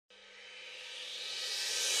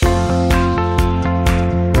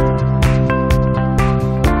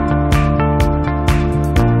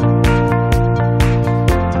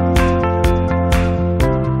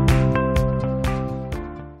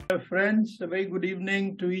friends. A very good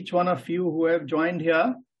evening to each one of you who have joined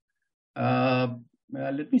here.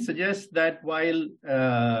 Let me suggest that while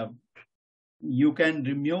you can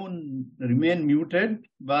remain muted,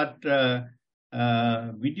 but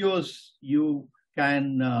videos you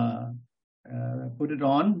can put it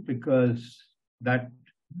on, because that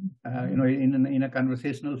in a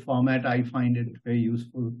conversational format, I find it very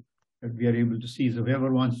useful that we are able to see. So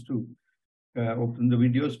whoever wants to open the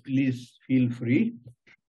videos, please feel free.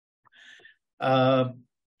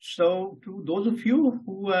 So to those of you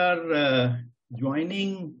who are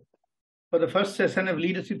joining for the first session of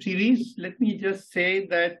Leadership Series, let me just say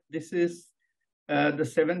that this is the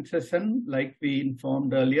 7th session, like we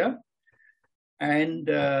informed earlier. And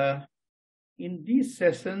in these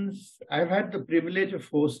sessions, I've had the privilege of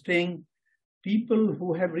hosting people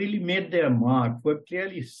who have really made their mark, who have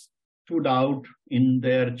clearly stood out in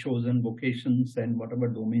their chosen vocations and whatever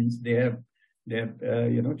domains they have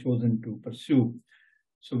chosen to pursue.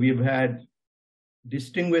 So we've had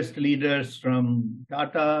distinguished leaders from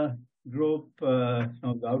Tata Group, some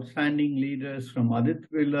of the outstanding leaders from Aditya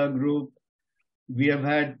Birla Group. We have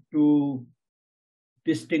had two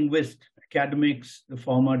distinguished academics, the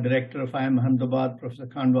former director of IIM Ahmedabad, Professor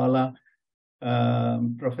Khandwala,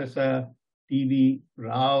 Professor T.V.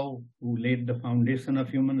 Rao, who laid the foundation of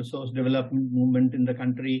human resource development movement in the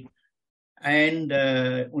country, and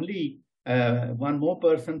only one more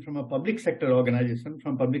person from a public sector organization,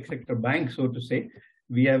 from public sector bank, so to say,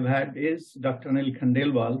 we have had is Dr. Anil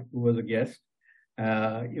Khandelwal, who was a guest,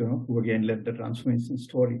 who again led the transformation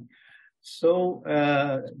story. So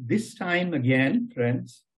this time again,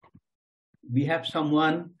 friends, we have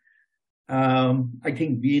someone, I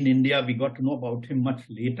think we in India, we got to know about him much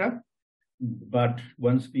later. But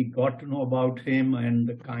once we got to know about him and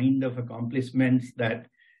the kind of accomplishments that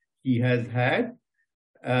he has had,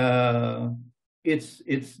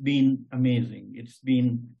 it's been amazing. It's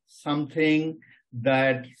been something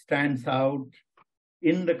that stands out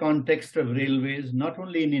in the context of railways, not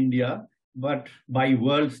only in India, but by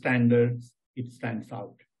world standards, it stands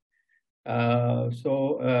out.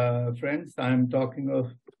 Friends, I'm talking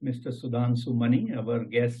of Mr. Sudhanshu Mani, our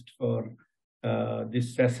guest for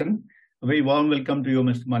this session. A very warm welcome to you,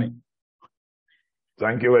 Mr. Mani.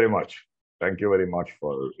 Thank you very much. Thank you very much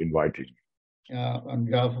for inviting me. On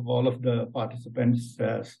behalf of all of the participants,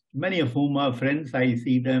 many of whom are friends, I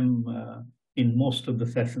see them in most of the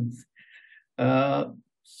sessions.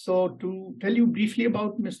 So to tell you briefly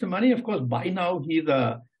about Mr. Mani, of course, by now he's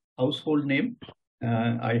a household name,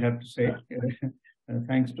 I have to say,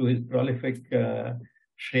 thanks to his prolific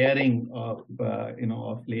sharing of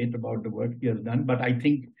late about the work he has done. But I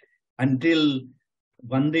think until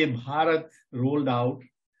Vande Bharat rolled out,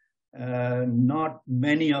 not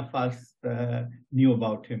many of us knew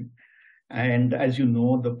about him. And as you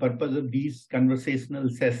know, the purpose of these conversational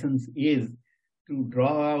sessions is to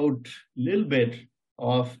draw out a little bit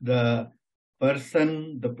of the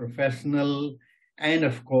person, the professional, and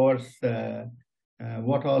of course,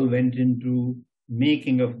 what all went into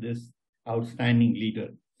making of this outstanding leader.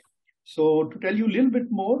 So to tell you a little bit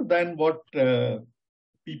more than what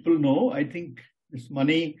people know, I think this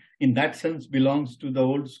Mani, in that sense, belongs to the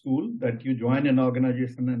old school, that you join an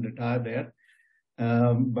organization and retire there.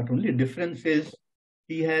 But only difference is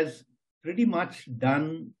he has pretty much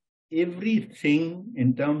done everything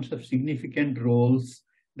in terms of significant roles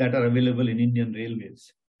that are available in Indian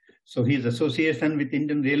Railways. So his association with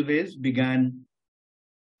Indian Railways began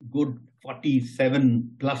good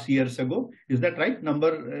 47 plus years ago. Is that right?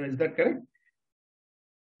 Is that correct?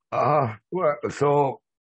 Well, so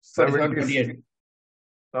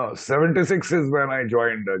 76 is when I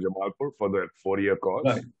joined Jamalpur for the 4-year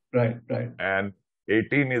course. Right. And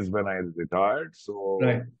 18 is when I retired. So,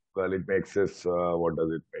 well, it makes us, what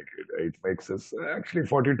does it make it? It makes us actually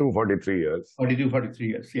 42, 43 years. 42, 43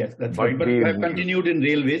 years, yes, that's right. But you have continued in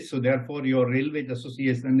railways, so therefore your railways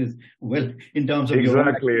association is, well, in terms of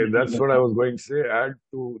exactly, your that's what I was going to say. Add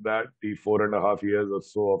to that the 4.5 years or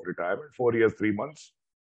so of retirement, 4 years, 3 months.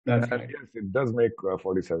 That's right. Yes, it does make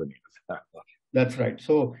 47 years. That's right.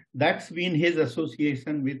 So that's been his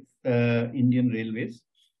association with Indian Railways.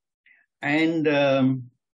 And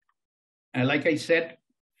like I said,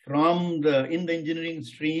 in the engineering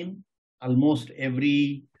stream, almost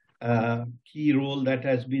every key role that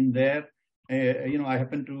has been there. I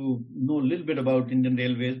happen to know a little bit about Indian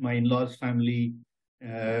Railways. My in-laws' family,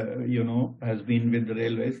 has been with the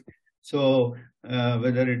railways. So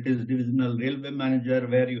whether it is divisional railway manager,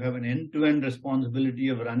 where you have an end-to-end responsibility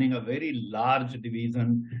of running a very large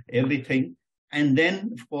division, everything. And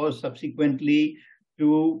then, of course, subsequently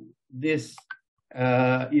to this,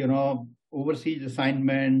 overseas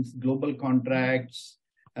assignments, global contracts,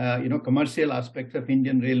 commercial aspects of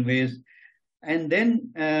Indian Railways. And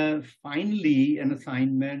then finally, an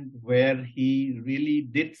assignment where he really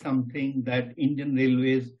did something that Indian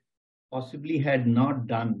Railways possibly had not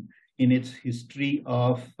done in its history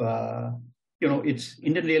of, its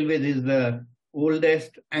Indian Railways is the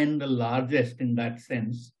oldest and the largest in that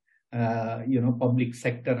sense, public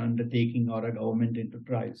sector undertaking or a government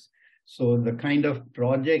enterprise. So the kind of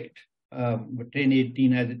project, Train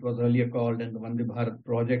 18 as it was earlier called, and the Vande Bharat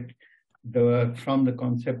project, from the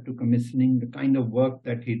concept to commissioning, the kind of work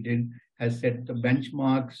that he did has set the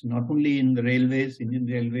benchmarks, not only in the railways, Indian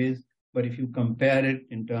Railways, but if you compare it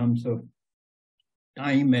in terms of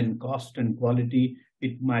time and cost and quality,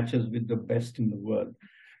 it matches with the best in the world.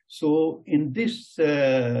 So in this,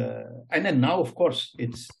 and then now, of course,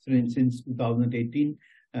 it's since 2018,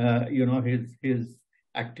 his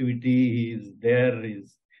activity is there.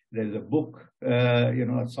 There's a book,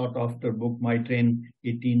 a sought after book, My Train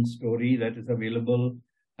 18 story, that is available.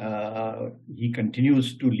 He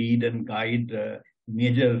continues to lead and guide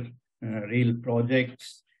major rail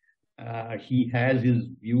projects. He has his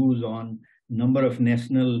views on number of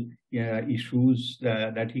national issues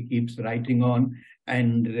that he keeps writing on,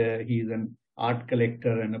 and he's an art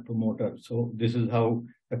collector and a promoter. So this is how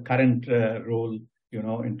the current role,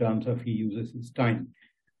 in terms of he uses his time.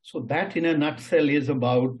 So that in a nutshell is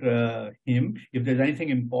about him. If there's anything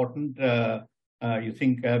important you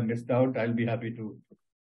think I've missed out, I'll be happy to.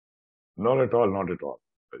 Not at all, not at all.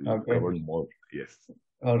 Okay. More, yes.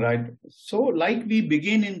 All right. So like we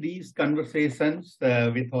begin in these conversations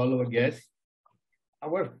with all our guests,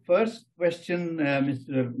 our first question,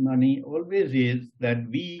 Mr. Mani, always is that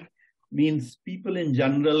means people in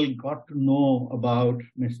general got to know about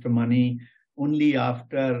Mr. Mani only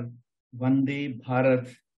after Vande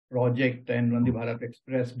Bharat project and Vande Bharat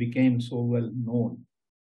Express became so well known.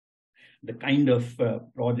 The kind of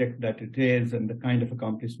project that it is and the kind of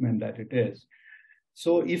accomplishment that it is.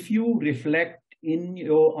 So if you reflect on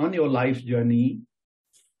your life journey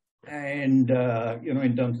and,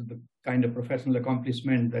 in terms of the kind of professional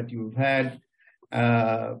accomplishment that you've had,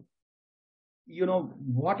 what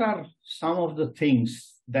are some of the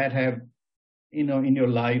things that have, in your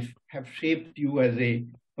life have shaped you as a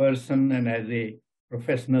person and as a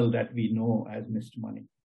professional that we know as Mr. Mani?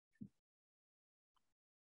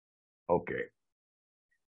 Okay.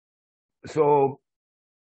 So,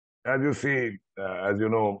 as you see, as you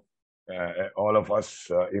know, all of us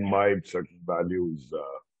imbibe certain values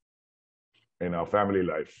in our family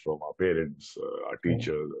life from our parents, our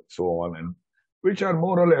teachers, and so on, and which are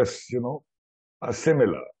more or less, are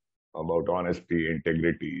similar about honesty,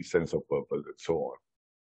 integrity, sense of purpose, and so on.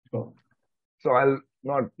 Sure. So I'll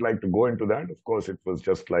not like to go into that. Of course, it was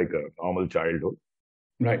just like a normal childhood,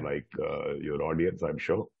 right, like your audience, I'm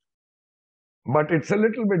sure. But it's a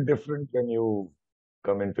little bit different when you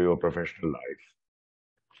come into your professional life.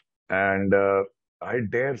 And I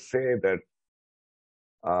dare say that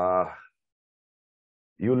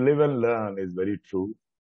you live and learn is very true.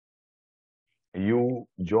 You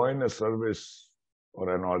join a service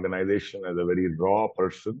or an organization as a very raw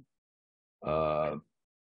person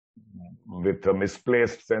with a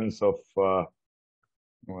misplaced sense of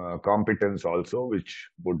competence also, which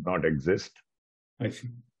would not exist. I see.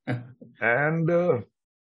 And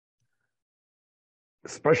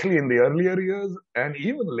especially in the earlier years and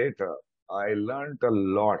even later, I learned a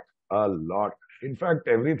lot. In fact,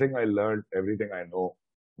 everything I learned, everything I know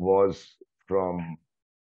was from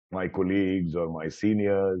my colleagues or my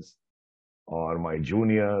seniors or my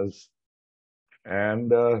juniors.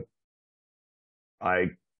 And I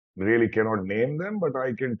really cannot name them, but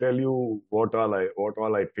I can tell you what all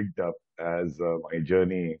I picked up as my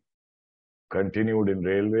journey continued in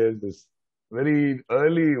railways. Is very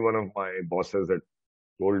early, one of my bosses had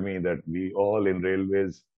told me that we all in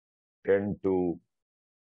railways tend to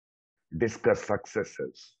discuss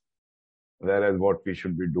successes, whereas what we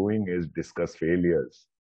should be doing is discuss failures.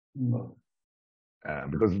 Wow.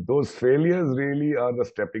 Because those failures really are the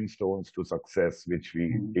stepping stones to success, which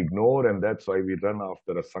we ignore, and that's why we run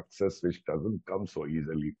after a success which doesn't come so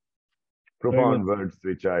easily. Profound words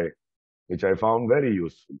which I found very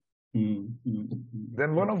useful.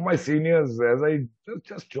 Then one of my seniors, as I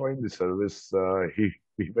just joined the service,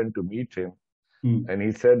 we went to meet him, and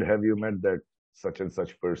he said, "Have you met that such and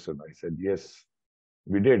such person?" I said, "Yes,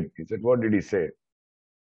 we did." He said, "What did he say?"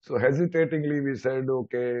 So hesitatingly, we said,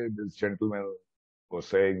 "Okay, this gentleman was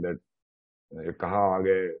saying that, kahan aa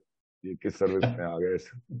gaye, ye kis service mein aa gaye."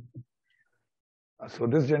 So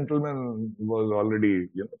this gentleman was already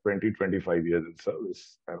 20, 25 years in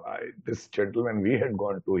service. And this gentleman we had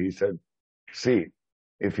gone to, he said, See,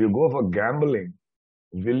 if you go for gambling,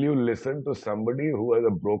 will you listen to somebody who has a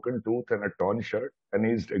broken tooth and a torn shirt and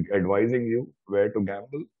he's advising you where to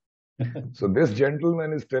gamble? So this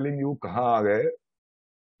gentleman is telling you कहाँ आ गए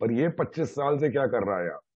पर ये 25 साल से क्या कर रहा है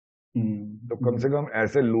यार. तो कम से कम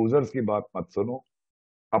ऐसे लूजर्स की बात मत सुनो,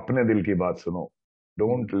 अपने दिल की बात सुनो.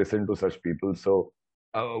 Don't listen to such people. So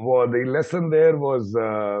well, the lesson there was,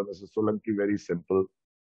 Mr. Solanki, very simple,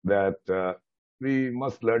 that we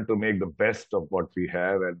must learn to make the best of what we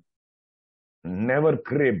have and never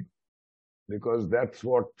crib, because that's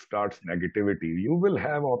what starts negativity. You will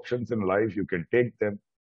have options in life, you can take them,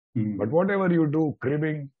 but whatever you do,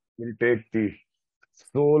 cribbing will take the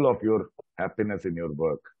soul of your happiness in your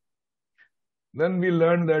work. Then we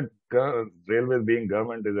learned that railways being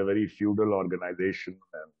government is a very feudal organization,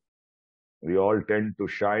 and we all tend to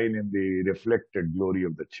shine in the reflected glory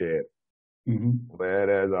of the chair.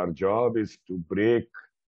 Whereas our job is to break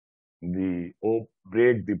the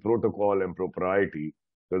protocol and propriety,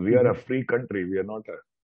 because we are a free country, we are not a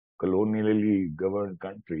colonially governed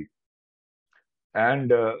country,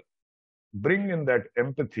 and bring in that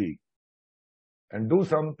empathy and do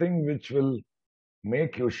something which will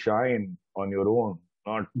make you shine on your own,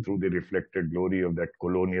 not through the reflected glory of that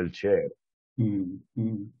colonial chair.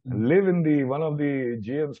 Live in the, one of the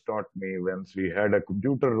GMs taught me once, we had a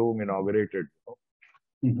computer room inaugurated,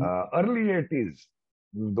 early 80s.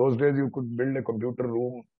 Those days you could build a computer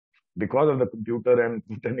room because of the computer and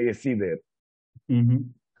put an AC there.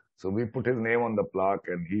 So we put his name on the plaque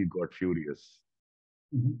and he got furious.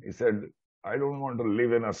 He said, I don't want to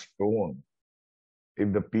live in a stone.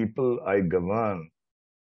 If the people I govern,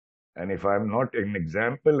 and if I'm not an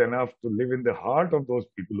example enough to live in the heart of those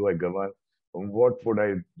people who I govern, what would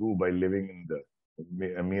I do by living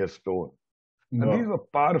in a mere stone? And these were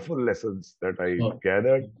powerful lessons that I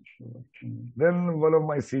gathered. Then one of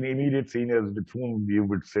my immediate seniors with whom we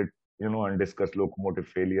would sit, and discuss locomotive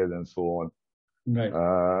failures and so on.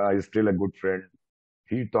 I still a good friend.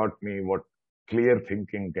 He taught me what clear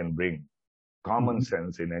thinking can bring. Common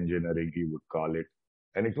sense in engineering, he would call it.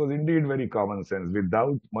 And it was indeed very common sense.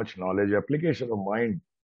 Without much knowledge, application of mind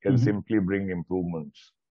can simply bring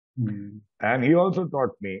improvements. And he also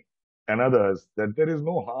taught me and others that there is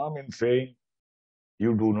no harm in saying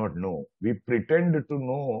you do not know. We pretend to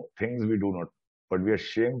know things we do not, but we are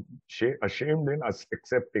ashamed in us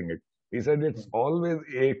accepting it. He said it's always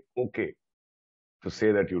okay to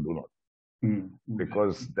say that you do not,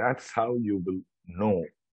 because that's how you will know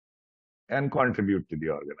and contribute to the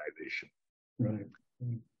organization.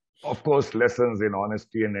 Of course, lessons in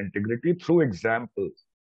honesty and integrity through examples,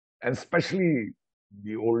 and especially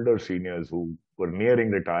the older seniors who were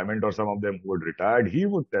nearing retirement, or some of them who had retired, he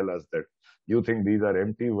would tell us that you think these are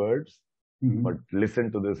empty words, but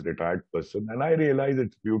listen to this retired person. And I realize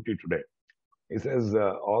its beauty today. He says,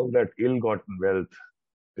 all that ill-gotten wealth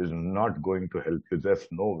is not going to help you. There's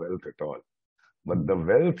no wealth at all. But the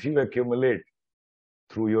wealth you accumulate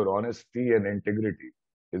through your honesty and integrity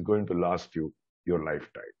is going to last you your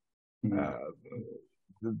lifetime.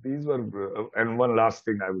 These were, and one last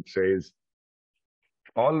thing I would say is,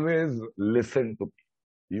 always listen to.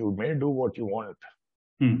 You may do what you want,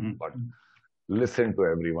 but listen to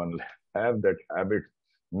everyone. Have that habit.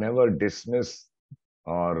 Never dismiss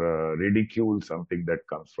or ridicule something that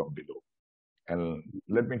comes from below. And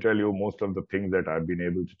let me tell you, most of the things that I've been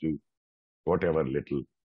able to do, whatever little,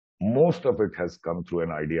 most of it has come through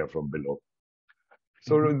an idea from below.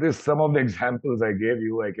 So this, some of the examples I gave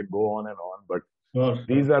you, I can go on and on, but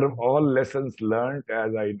these are all lessons learned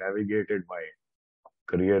as I navigated my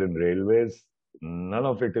career in railways. None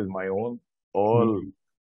of it is my own, all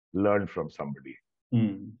learned from somebody.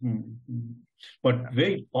 But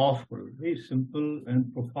very powerful, very simple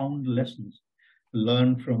and profound lessons.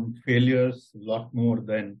 Learn from failures a lot more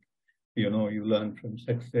than, you learn from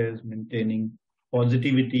success, maintaining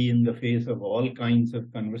positivity in the face of all kinds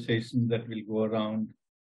of conversations that will go around.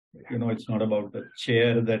 It's not about the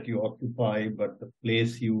chair that you occupy, but the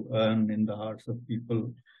place you earn in the hearts of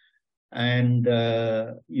people. And,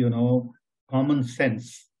 common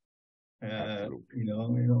sense.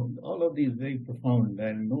 All of these very profound,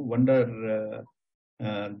 and no wonder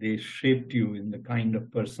they shaped you in the kind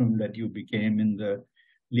of person that you became in the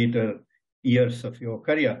later years of your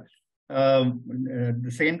career.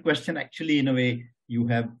 The same question, actually, in a way, you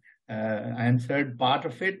have answered part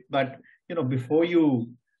of it, but before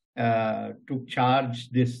you took charge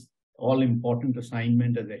this all-important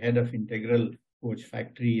assignment as the head of Integral Coach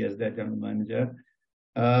Factory as their general manager,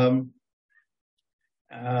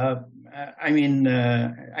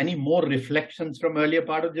 any more reflections from earlier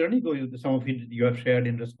part of the journey? Some of it you have shared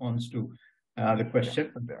in response to the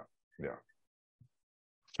question. Yeah.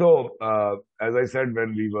 So, as I said,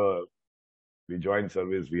 when we join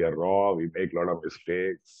service, we are raw, we make a lot of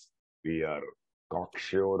mistakes, we are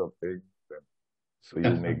cocksure of things. And so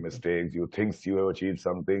you make mistakes, you think you have achieved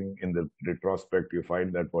something. In the retrospect, you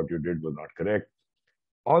find that what you did was not correct.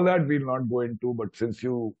 All that we'll not go into, but since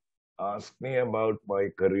you asked me about my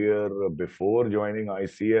career before joining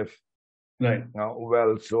ICF, Right.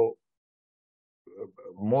 well, so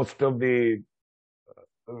most of the,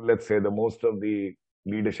 let's say, the most of the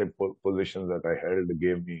leadership positions that I held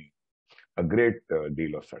gave me a great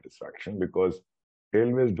deal of satisfaction because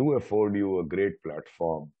railways do afford you a great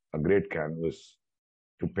platform, a great canvas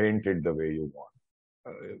to paint it the way you want.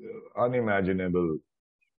 Unimaginable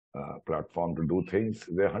platform to do things.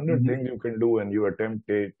 There are 100 things you can do, and you attempt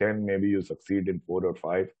 10, maybe you succeed in 4 or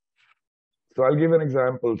 5. So I'll give an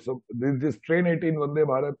example. So this train 18 Vande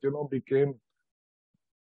Bharat, became,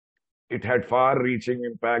 it had far-reaching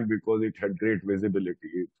impact because it had great visibility.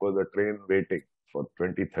 It was a train waiting for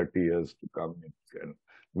 20, 30 years to come. And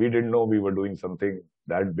we didn't know we were doing something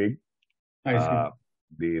that big. I see.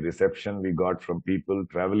 The reception we got from people,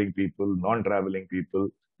 traveling people, non-traveling people,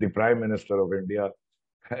 the Prime Minister of India,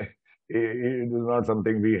 it was not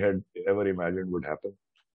something we had ever imagined would happen.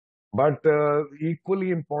 But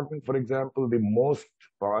equally important, for example, the most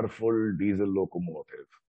powerful diesel locomotive.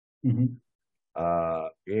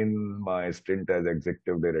 In my stint as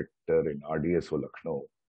executive director in RDSO Lucknow,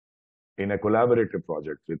 in a collaborative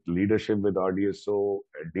project with leadership with RDSO,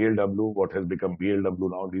 DLW, what has become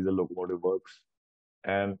BLW now, Diesel Locomotive Works,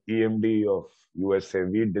 and EMD of USA,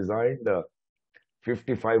 we designed a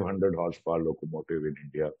 5,500 horsepower locomotive in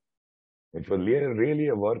India, which was really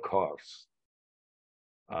a workhorse.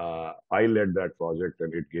 I led that project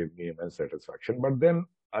and it gave me immense satisfaction. But then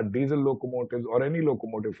a diesel locomotive or any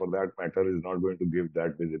locomotive for that matter is not going to give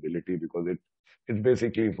that visibility because it's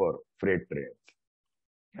basically for freight trains.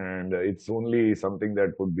 And it's only something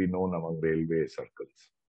that would be known among railway circles.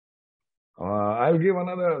 I'll give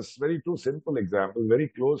another very two simple examples, very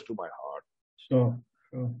close to my heart.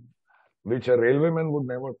 Sure. Which a railwayman would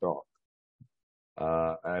never talk.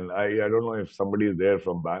 And I don't know if somebody is there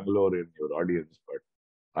from Bangalore in your audience, but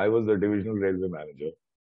I was the divisional railway manager.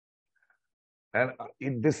 And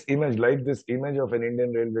in this image, like this image of an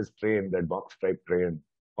Indian Railways train, that box type train,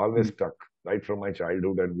 always stuck right from my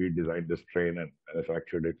childhood. And we designed this train and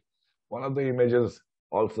manufactured it. One of the images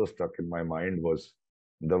also stuck in my mind was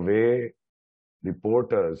the way the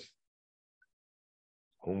porters,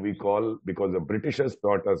 whom we call, because the Britishers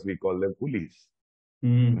taught us, we call them coolies.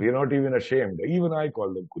 We are not even ashamed. Even I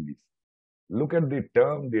call them coolies. Look at the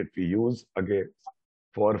term that we use against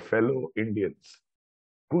for fellow Indians,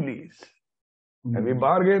 coolies. And we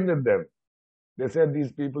bargained with them. They said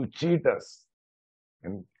these people cheat us.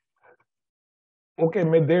 And okay,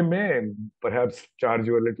 they may perhaps charge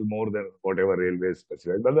you a little more than whatever railways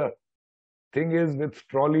specify. But the thing is, with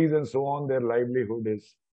trolleys and so on, their livelihood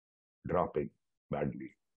is dropping badly.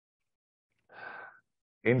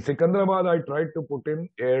 In Secunderabad, I tried to put in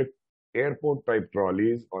airport type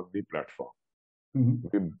trolleys on the platform.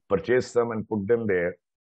 We purchased some and put them there.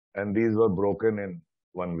 And these were broken in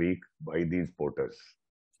 1 week by these porters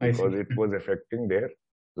because it was affecting their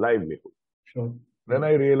livelihood. Sure. Then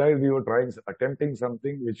I realized we were attempting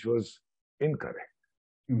something which was incorrect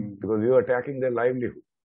because we were attacking their livelihood,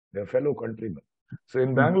 their fellow countrymen. So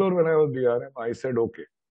in Bangalore, when I was DRM, I said, okay,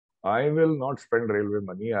 I will not spend railway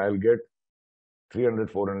money. I'll get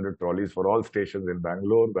 300, 400 trolleys for all stations in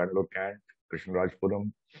Bangalore, Bangalore Cant,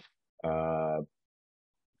 Krishnarajpuram,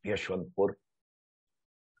 Yashwantpur,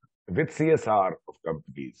 with CSR of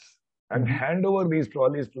companies and hand over these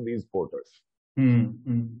trolleys to these porters.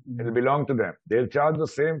 It'll belong to them. They'll charge the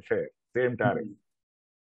same fare, same tariff.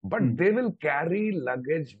 But they will carry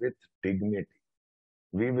luggage with dignity.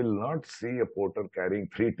 We will not see a porter carrying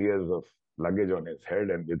 3 tiers of luggage on his head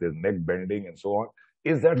and with his neck bending and so on.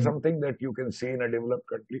 Is that something that you can see in a developed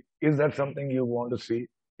country? Is that something you want to see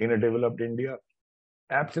in a developed India?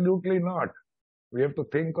 Absolutely not. We have to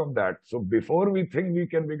think of that. So before we think we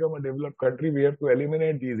can become a developed country, we have to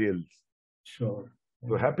eliminate these ills. Sure.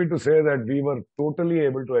 So happy to say that we were totally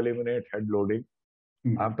able to eliminate head loading.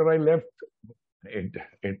 After I left,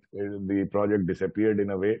 the project disappeared in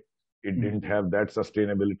a way. It didn't have that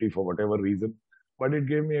sustainability for whatever reason, but it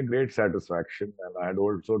gave me a great satisfaction. And I had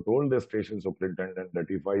also told the station superintendent that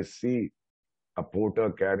if I see a porter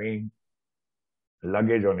carrying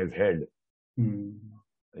luggage on his head,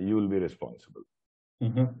 you will be responsible.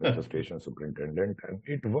 That's the station superintendent, and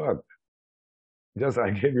it worked. Just I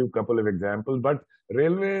gave you a couple of examples, but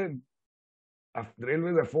railways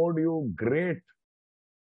afford you great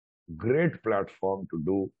platform to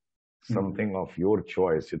do something of your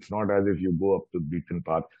choice. It's not as if you go up to beaten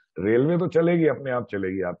path. Railway तो चलेगी अपने आप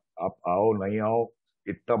चलेगी, आप आओ नहीं आओ,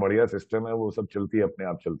 इतना बढ़िया सिस्टम है, वो सब चलती है अपने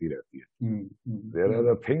आप चलती रहती है. There are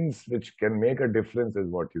the things which can make a difference is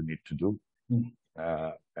what you need to do.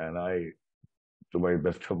 And I, to my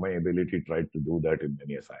best of my ability, tried to do that in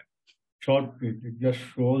many assignments. Short, it just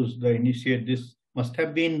shows the initiate. This must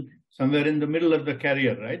have been somewhere in the middle of the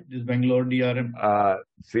career, right? This Bangalore DRM.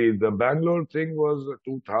 See, the Bangalore thing was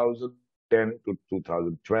 2010 to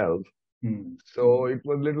 2012. So it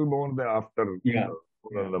was little more than after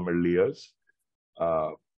the middle years.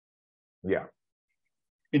 Yeah.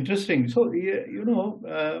 Interesting. So, you know,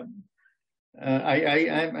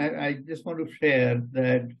 I just want to share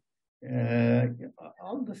that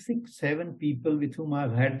all the 6-7 people with whom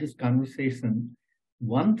I've had this conversation,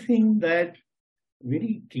 one thing that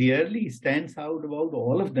very clearly stands out about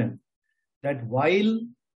all of them, that while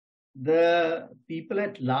the people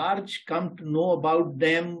at large come to know about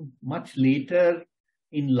them much later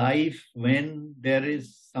in life when there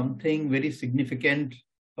is something very significant,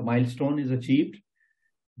 a milestone is achieved,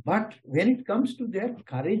 but when it comes to their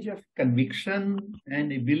courage of conviction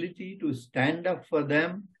and ability to stand up for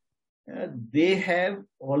them, they have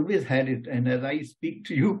always had it. And as I speak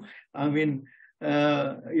to you, I mean,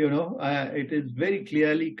 you know, it is very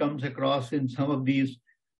clearly comes across in some of these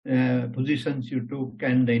positions you took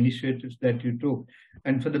and the initiatives that you took.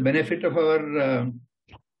 And for the benefit of our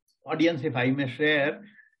audience, if I may share,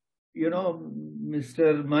 you know,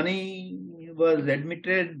 Mr. Mani was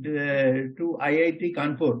admitted to IIT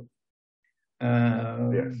Kanpur,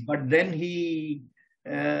 but then he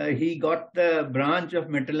got the branch of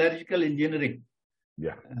metallurgical engineering.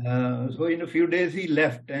 So in a few days he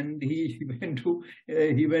left and he went to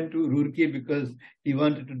Roorkee because he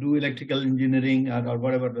wanted to do electrical engineering or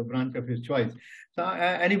whatever the branch of his choice. So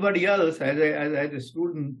anybody else as a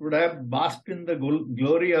student would have basked in the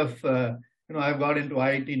glory of you know, I've got into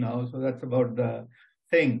IIT now, so that's about the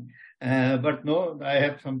thing. But no, I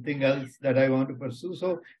have something else that I want to pursue.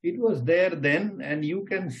 So it was there then, and you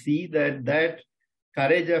can see that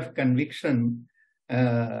courage of conviction,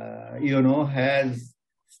 you know, has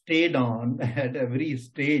stayed on at every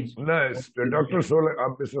stage. No, Dr.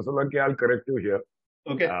 Mr. Solanki, I'll correct you here.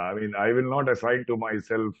 Okay. I mean, I will not assign to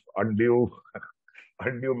myself undue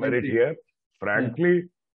merit here. Frankly,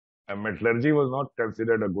 metallurgy was not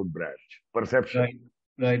considered a good branch. Perception.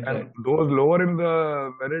 Right. Those lower in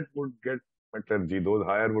the merit would get metallurgy. Those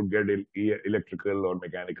higher would get electrical or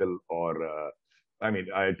mechanical or, I mean,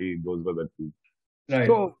 IIT. Those were the two. Right.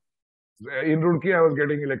 So in Roorkee, I was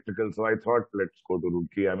getting electrical. So I thought, let's go to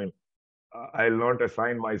Roorkee. I mean, I'll not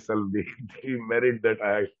assign myself the merit that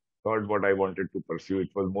I thought what I wanted to pursue. It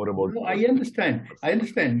was more about... No, I understand.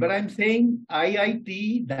 But I'm saying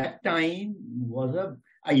IIT that time was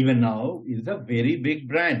even now is a very big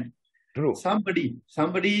brand. True.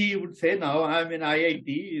 Somebody would say now I'm in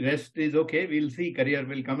IIT, rest is okay, we'll see, career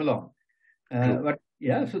will come along. But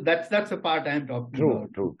yeah, so that's a part I'm talking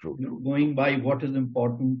about. True. Going by what is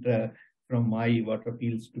important from what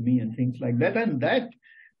appeals to me and things like that. And that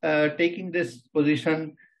taking this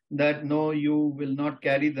position that no, you will not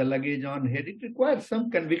carry the luggage on head, it requires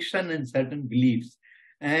some conviction and certain beliefs.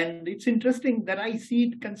 And it's interesting that I see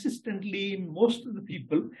it consistently in most of the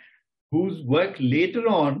people whose work later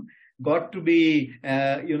on got to be,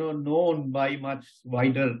 you know, known by much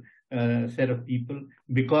wider set of people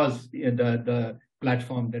because the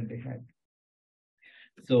platform that they had.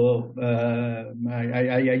 So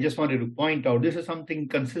I just wanted to point out this is something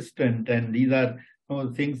consistent, and these are some of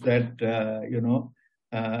the things that you know,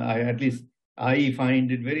 at least I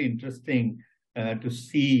find it very interesting to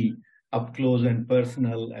see up close and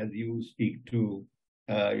personal as you speak to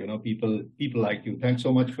you know, people like you. Thanks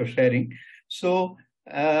so much for sharing. So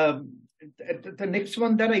the next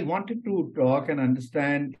one that I wanted to talk and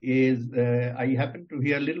understand is I happened to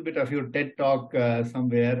hear a little bit of your TED talk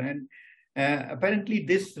somewhere, and apparently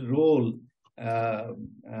this role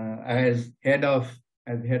as head of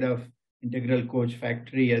Integral Coach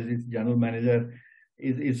Factory, as its general manager,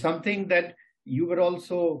 is something that you were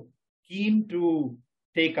also keen to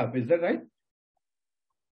take up. Is that right?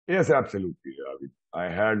 Yes, absolutely. I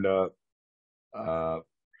had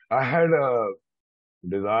a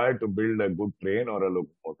desire to build a good train or a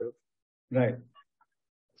locomotive. Right.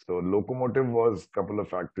 So locomotive was a couple of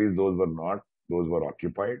factories. Those were not. Those were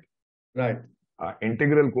occupied. Right.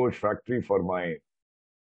 Integral Coach Factory, for my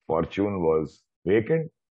fortune, was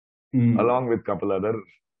vacant, along with a couple other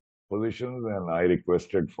positions, and I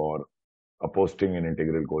requested for a posting in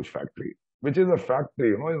Integral Coach Factory, which is a factory,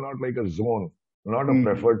 you know, it's not like a zone, not a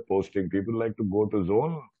preferred posting. People like to go to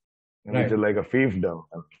zone. which is like a fiefdom.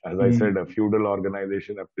 As I said, a feudal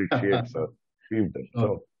organization appreciates a fiefdom. Sure,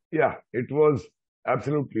 So, yeah, it was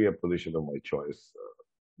absolutely a position of my choice,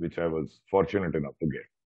 which I was fortunate enough to get.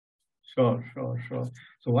 sure.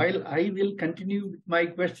 So while I will continue with my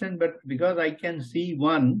question, but because I can see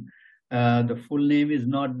one, the full name is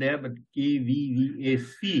not there, but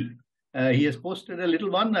KVVAC. He has posted a little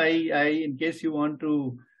one. In case you want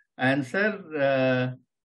to answer,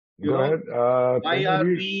 you Go know, ahead. Can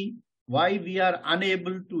you read? why we are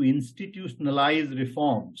unable to institutionalize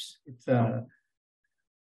reforms? It's a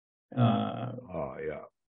Yeah.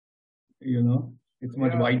 it's a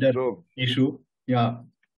much Yeah. wider So, issue. Yeah.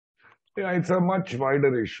 yeah, it's a much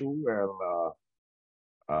wider issue, and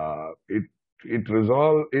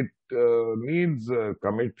it needs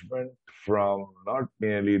commitment from not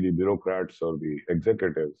merely the bureaucrats or the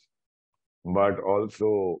executives, but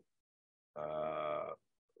also uh,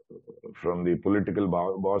 from the political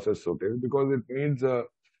bosses, so to say, because it needs a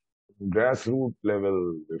grassroots level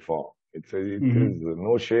reform. It is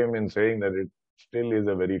no shame in saying that it still is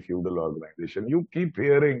a very feudal organization. You keep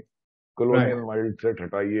hearing Right. colonial mindset,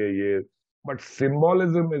 hataiye, ye, but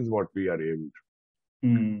symbolism is what we are able to.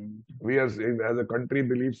 We as a country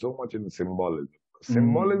believe so much in symbolism.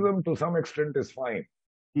 Symbolism to some extent is fine,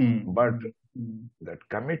 but that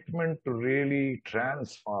commitment to really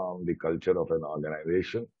transform the culture of an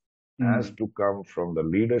organization has to come from the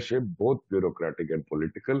leadership, both bureaucratic and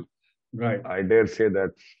political. Right. I dare say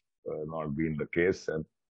that's not been the case. And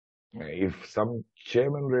if some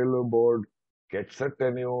chairman railway board gets a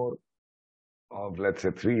tenure of, let's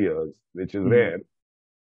say, 3 years, which is rare,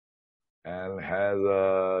 and has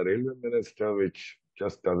a railway minister which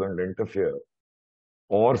just doesn't interfere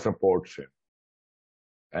or supports him,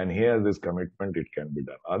 and he has this commitment, it can be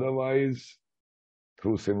done. Otherwise,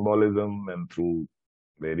 through symbolism and through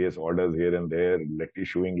various orders here and there,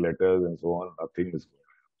 issuing letters and so on, nothing is going.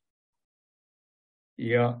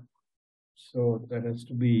 Yeah. So there has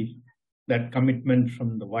to be that commitment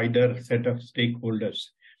from the wider set of stakeholders.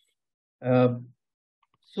 I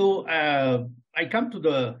come to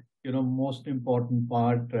the most important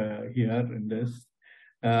part here in this.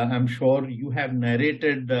 I'm sure you have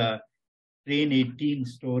narrated the Train 18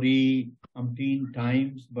 story umpteen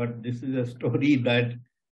times, but this is a story that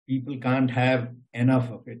people can't have enough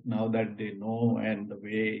of it now that they know and the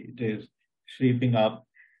way it is shaping up.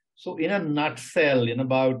 So in a nutshell, in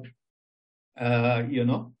about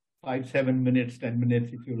 5, 7 minutes, 10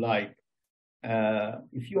 minutes, if you like,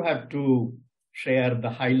 if you have to share the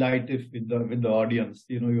highlight with the audience,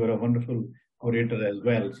 you are a wonderful orator as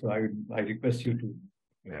well. So I request you to.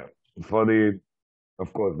 Yeah.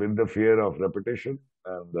 Of course, with the fear of repetition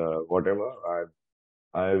and whatever,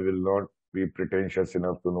 I will not be pretentious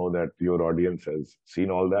enough to know that your audience has seen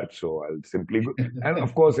all that. So I'll simply go. And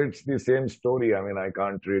of course, it's the same story. I mean, I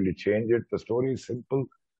can't really change it. The story is simple.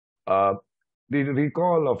 The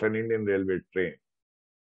recall of an Indian railway train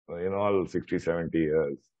in all 60, 70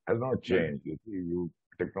 years has not changed. You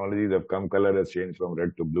see, technologies have come, color has changed from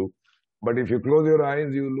red to blue. But if you close your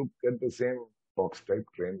eyes, you look at the same box type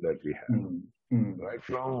train that we have. Right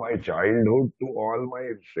from my childhood to all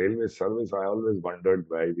my railway service, I always wondered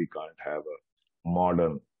why we can't have a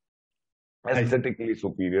modern, aesthetically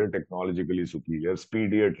superior, technologically superior,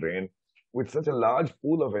 speedier train with such a large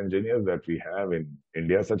pool of engineers that we have in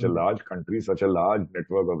India, such a large country, such a large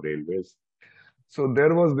network of railways. So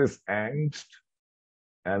there was this angst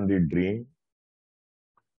and the dream.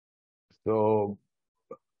 So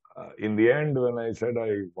in the end, when I said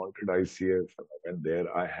I wanted ICF and I went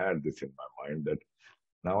there, I had this in my mind that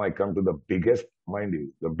now I come to the biggest, mind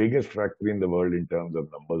you, the biggest factory in the world in terms of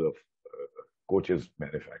numbers of coaches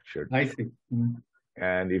manufactured. I see.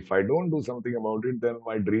 And if I don't do something about it, then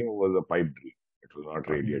my dream was a pipe dream. It was not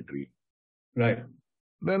really a dream. Right.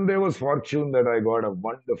 Then there was fortune that I got a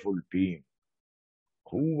wonderful team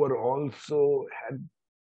who were also had,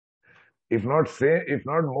 if not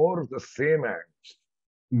more, the same angst.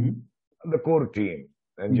 The core team,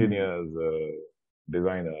 engineers,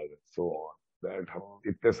 designers, and so on. That हम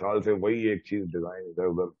इतने साल से वही एक चीज design इधर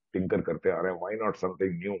उधर tinker करते आ रहे हैं. Why not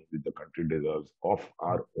something new which the country deserves of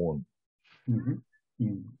our own?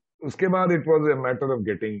 उसके बाद it was a matter of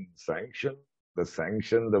getting sanction. The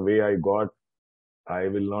sanction, the way I got, I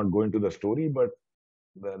will not go into the story, but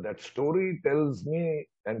that story tells me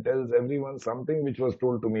and tells everyone something which was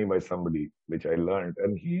told to me by somebody, which I learned.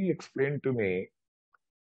 And he explained to me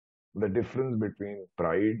the difference between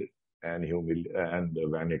pride and humility and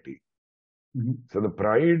vanity. So the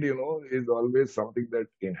pride, is always something that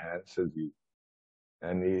enhances you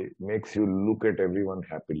and it makes you look at everyone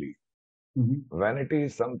happily. Vanity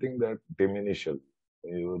is something that diminishes.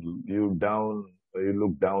 You look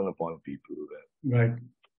down upon people. Right.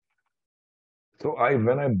 So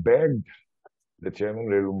when I begged the chairman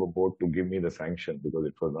railway board to give me the sanction because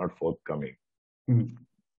it was not forthcoming, Mm.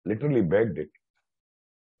 literally begged it.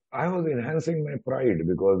 I was enhancing my pride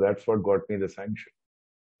because that's what got me the sanction.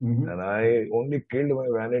 Hmm. And I only killed my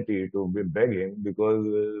vanity to beg him because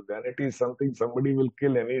vanity is something somebody will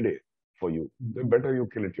kill any day for you. So better you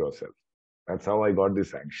kill it yourself. That's how I got the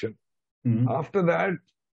sanction. Hmm. After that,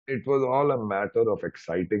 it was all a matter of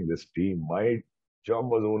exciting this team. My job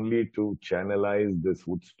was only to channelize this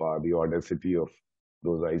chutzpah, the audacity of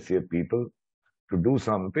those ICF people, to do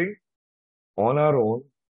something on our own.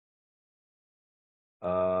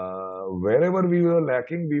 Wherever we were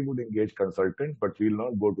lacking, we would engage consultants, but we will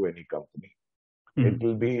not go to any company. It Mm.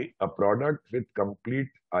 will be a product with complete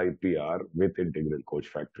IPR with Integral Coach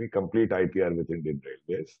Factory, complete IPR with Indian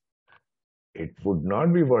Railways. It would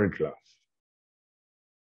not be world class.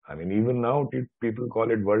 I mean, even now people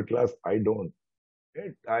call it world class. I don't.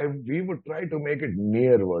 We would try to make it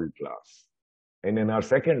near world class. And in our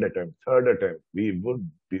second attempt, third attempt, we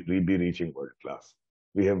be reaching world class.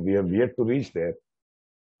 We have yet to reach there,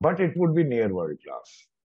 but it would be near world class.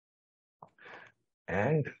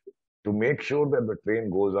 And to make sure that the train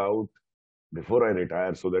goes out before I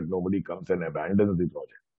retire so that nobody comes and abandons the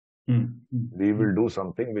project, Mm. we will Mm. do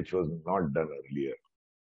something which was not done earlier.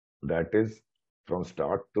 That is from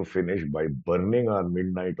start to finish by burning our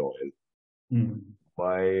midnight oil, Mm.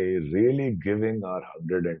 by really giving our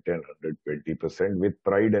 110, 120% with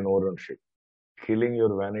pride and ownership. Killing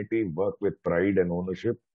your vanity, work with pride and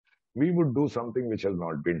ownership. We would do something which has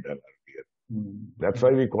not been done earlier. Mm. That's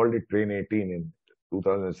why we called it Train 18. In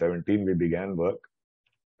 2017, we began work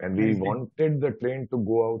and I we see. wanted the train to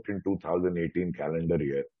go out in 2018 calendar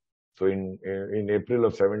year. So in April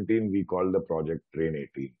of 17, we called the project Train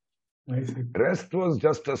 18. I see. Rest was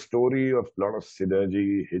just a story of a lot of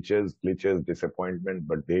synergy, hitches, glitches, disappointment,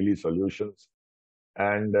 but daily solutions.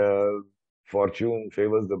 And fortune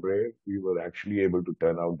favors the brave. We were actually able to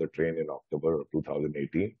turn out the train in October of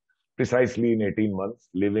 2018, precisely in 18 months,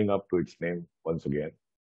 living up to its name once again.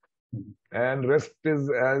 Mm. And rest is,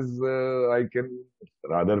 as I can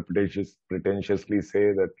rather pretentiously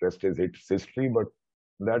say, that rest is its history, but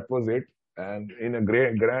that was it. And in a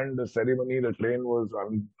great grand ceremony, the train was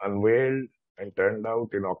unveiled and turned out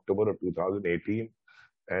in October of 2018.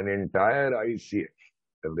 An entire ICF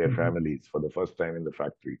and their Mhm. families, for the first time in the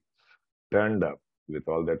factory, turned up with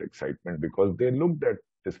all that excitement because they looked at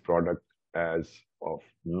this product as of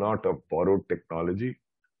not of borrowed technology,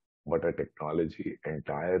 but a technology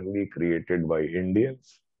entirely created by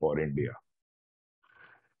Indians for India.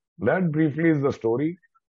 That briefly is the story.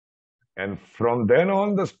 And from then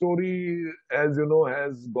on, the story, as you know,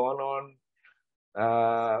 has gone on.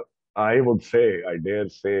 I would say, I dare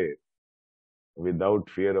say, without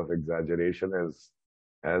fear of exaggeration,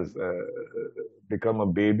 has become a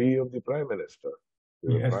baby of the Prime Minister.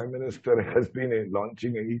 The Yes. Prime Minister has been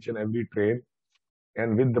launching each and every train,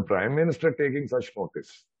 and with the Prime Minister taking such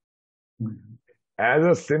notice, Mm. as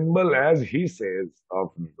a symbol, as he says,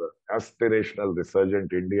 of aspirational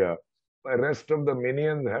resurgent India, the rest of the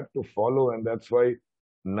minions have to follow, and that's why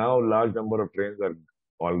now large number of trains are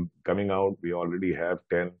all coming out. We already have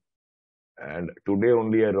 10, and today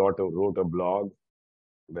only I wrote a blog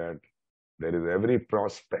that there is every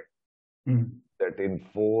prospect Mm. that in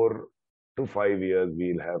 4 to 5 years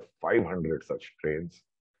we'll have 500 such trains.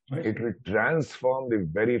 I It see. will transform the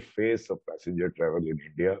very face of passenger travel in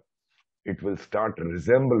India. It will start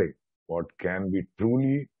resembling what can be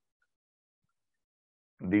truly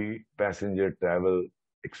the passenger travel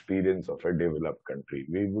experience of a developed country.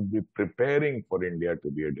 We would be preparing for India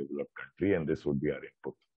to be a developed country, and this would be our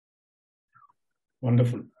input.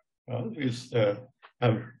 Wonderful.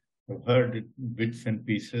 I've heard it bits and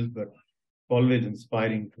pieces, but always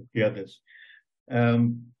inspiring to hear this.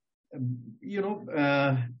 Um, you know,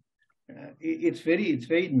 it's very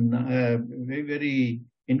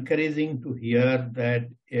encouraging to hear that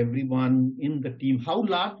everyone in the team. How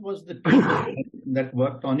large was the team that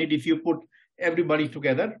worked on it? If you put everybody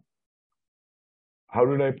together, How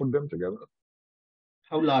did I put them together?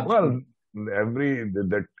 how large could? Well, every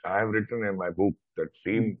that I have written in my book, the Mm.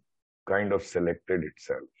 team kind of selected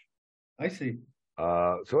itself. I see.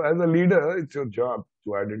 So, as a leader, it's your job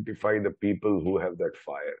to identify the people who have that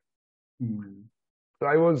fire. Mm. So,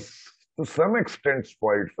 I was to some extent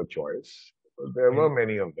spoiled for choice. There were Right.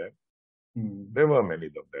 many of them. Mm. There were many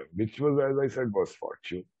of them, which was, as I said, was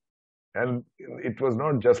fortune. And it was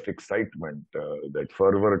not just excitement, that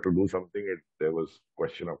fervor to do something. There was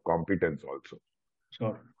question of competence also.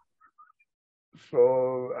 Sure.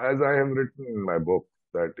 So, as I have written in my book,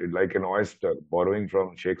 that like an oyster, borrowing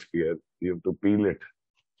from Shakespeare, you have to peel it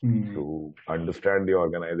Mm. to understand the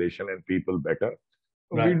organization and people better.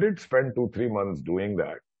 We Right. did spend 2, 3 months doing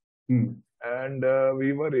that, Mm. and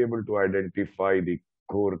we were able to identify the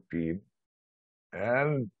core team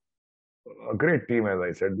and a great team, as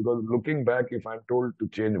I said. Because looking back, if I'm told to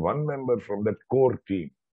change one member from that core team,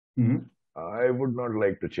 Mm. I would not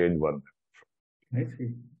like to change one. I see.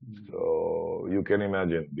 Mm. So you can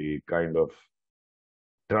imagine the kind of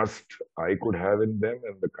trust I could have in them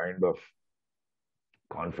and the kind of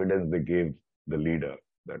confidence they gave the leader.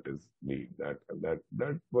 That is me.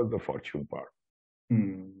 That was the fortune part.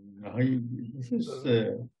 Mm. This is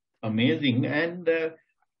Uh, amazing, and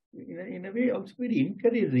in a way also very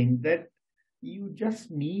encouraging that you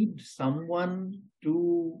just need someone to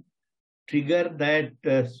trigger that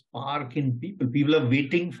spark in people. People are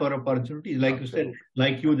waiting for opportunities. Like you said, Absolutely,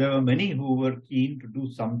 like you, there were many who were keen to do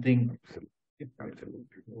something absolutely, different.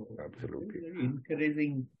 absolutely, So very, absolutely. very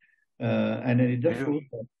encouraging. And it just You, shows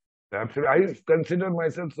that. absolutely. I consider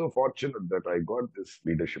myself so fortunate that I got this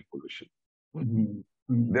leadership position. Mm,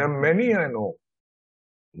 There mm, are many I know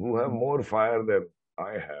who have more fire than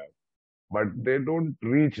I have, but they don't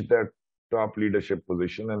reach that top leadership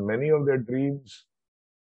position, and many of their dreams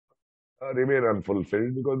remain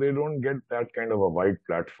unfulfilled because they don't get that kind of a wide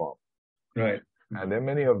platform. right. And there are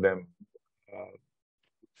many of them. Uh,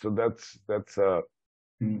 so that's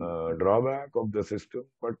Mm, a drawback of the system.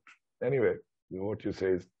 But anyway, what you say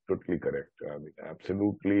is totally correct. I mean,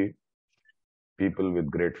 absolutely, people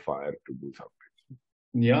with great fire to do something.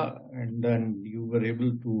 yeah, and then you were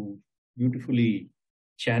able to beautifully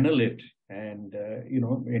channel it. And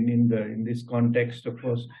in this context, of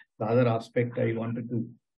course, the other aspect I wanted to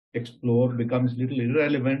explore becomes little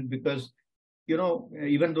irrelevant because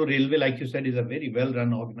even though railway, like you said, is a very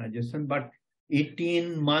well-run organization, but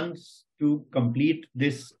 18 months to complete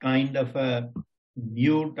this kind of a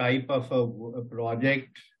new type of a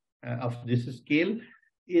project of this scale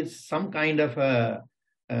is some kind of a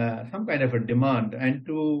demand, and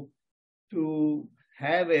to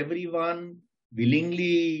have everyone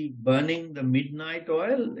willingly burning the midnight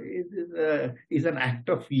oil is an act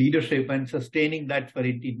of leadership and sustaining that for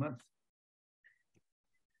 18 months.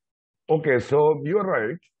 Okay, so you're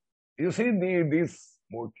right. You see, these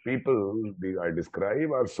people I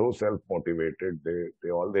describe are so self-motivated. They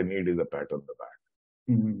all they need is a pat on the back.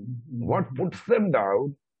 What Mm-hmm. puts them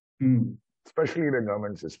down, Mm. especially in the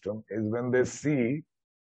government system, is when they see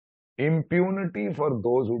impunity for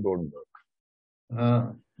those who don't work.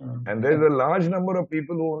 Ah, And there's a large number of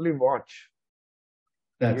people who only watch.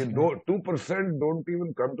 that's right. 2% don't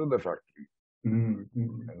even come to the factory and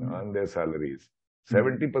Mm-hmm. earn their salaries.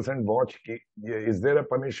 Mm. 70% watch. Is there a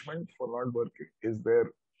punishment for not working? Is there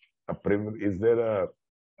a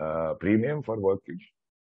premium for working?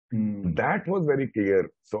 Mm. That was very clear.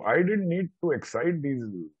 So I didn't need to excite these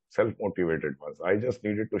self-motivated ones. I just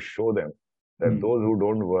needed to show them that Mm. those who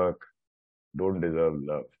don't work don't deserve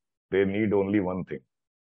love. They need only one thing: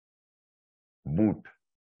 boot.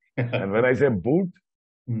 And when I say boot,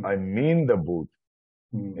 I Mm. mean the boot.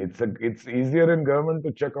 Mm. It's easier in government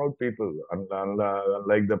to check out people,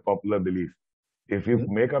 unlike the popular belief. If you Yes.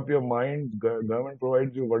 make up your mind, government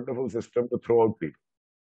provides you a wonderful system to throw out people.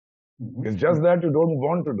 It's Mhm. just that you don't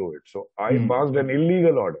want to do it. So I Mm. passed an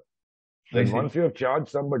illegal order I that see. once you have charged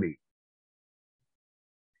somebody,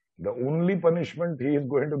 the only punishment he is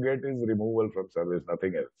going to get is removal from service,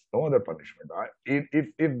 nothing else. No other punishment.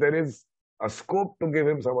 If there is a scope to give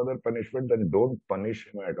him some other punishment, then don't punish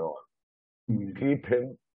him at all. Mm. Keep him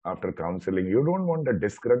after counseling. You don't want a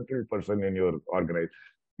disgruntled person in your organization.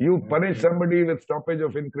 You Right. punish somebody with stoppage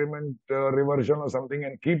of increment, reversion or something,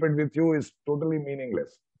 and keep it with you is totally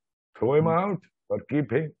meaningless. Throw him Mm. out or keep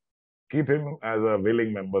him as a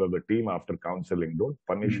willing member of the team after counseling. Don't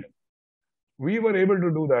punish Mm. him. We were able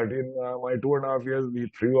to do that in my 2.5 years.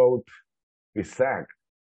 We sacked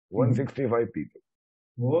Mm. 165 people.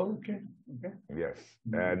 Okay. Okay. Yes,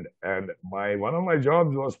 Mm. and my one of my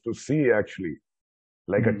jobs was to see actually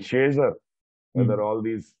like a Mm. chaser whether Mm. all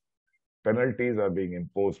these penalties are being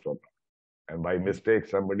imposed or not. And by mistake,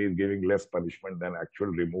 somebody is giving less punishment than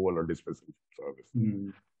actual removal or dismissal from service.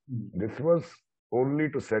 Mm. Mm. This was only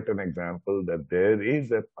to set an example that there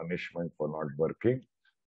is a punishment for not working,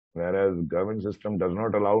 whereas government system does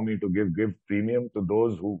not allow me to give premium to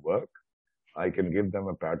those who work. I can give them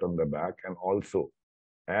a pat on the back, and also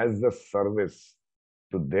as a service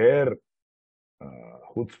to their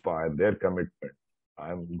chutzpah and their commitment,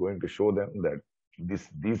 I'm going to show them that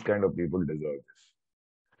these kind of people deserve this.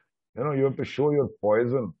 You have to show your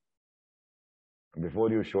poison before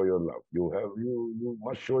you show your love. You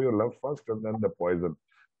must show your love first and then the poison.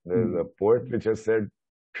 There's a mm, poet which has said,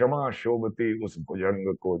 Kshama Shobhati us bhujang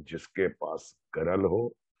ko jiske paas karal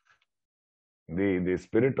ho. The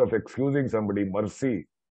spirit of excusing somebody, mercy,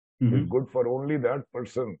 is mm, good for only that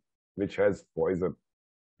person which has poison.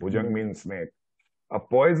 Bhujang mm, means snake. A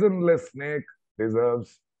poisonless snake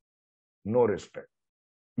deserves no respect.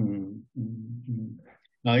 mm, mm.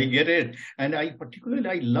 I get it. And I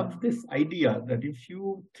love this idea that if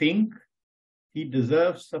you think he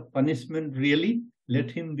deserves a punishment, really, let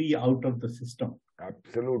him be out of the system.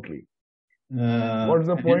 Absolutely. Uh, What's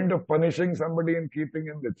the and point of punishing somebody and keeping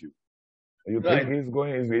him with you? You think right, he's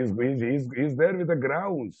going, he's there with a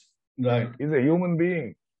grouse. right. He's a human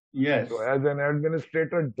being. So Yes. as an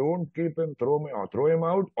administrator, don't keep him, throw him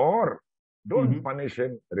out, or don't Mhm. punish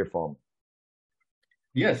him, reform.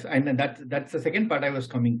 Yes, and that's the second part I was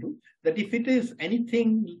coming to. That if it is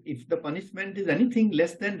anything, if the punishment is anything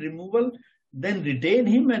less than removal, then retain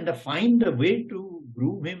him and find a way to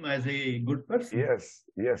groom him as a good person. Yes,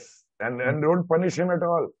 yes. And don't punish him at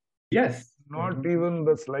all. Yes, Not even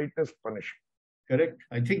the slightest punishment. correct.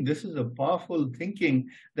 I think this is a powerful thinking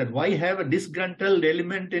that why have a disgruntled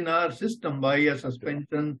element in our system by a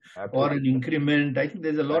suspension or an Absolutely. increment? I think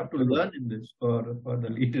there's a lot to learn Absolutely. in this for the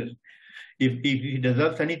leaders. If he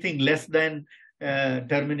deserves anything less than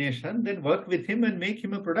termination, then work with him and make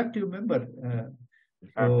him a productive member. So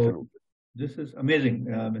Absolutely. this is amazing,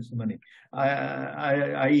 Mr. Mani.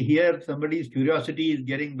 I hear somebody's curiosity is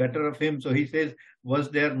getting better of him. So he says, was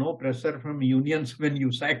there no pressure from unions when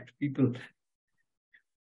you sacked people?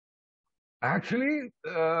 Actually,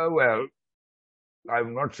 well,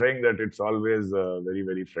 I'm not saying that it's always very,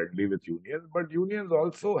 very friendly with unions, but unions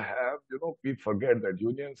also have, we forget that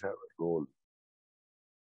unions have a role.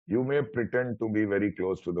 You may pretend to be very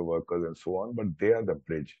close to the workers and so on, but they are the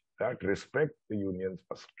bridge. That respect the unions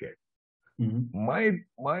must get. Mm-hmm.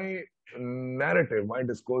 My narrative, my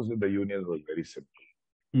discourse with the unions was very simple.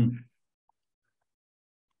 Mm-hmm.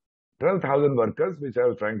 12,000 workers, which I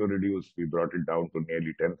was trying to reduce, we brought it down to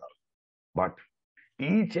nearly 10,000. But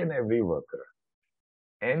each and every worker,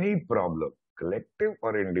 any problem, collective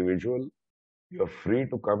or individual, you're free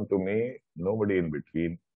to come to me, nobody in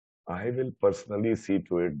between. I will personally see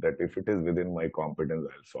to it that if it is within my competence,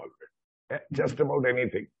 I'll solve it. Just about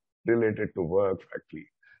anything related to work, factory.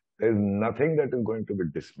 There's nothing that is going to be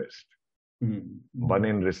dismissed. But Mm-hmm.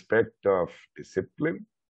 in respect of discipline,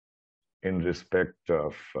 in respect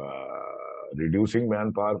of reducing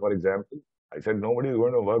manpower, for example, I said nobody is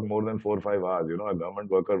going to work more than 4 or 5 hours. A government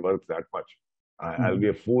worker works that much. I'll Mm-hmm. be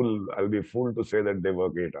a fool. I'll be a fool to say that they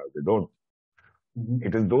work 8 hours. They don't. Mm-hmm.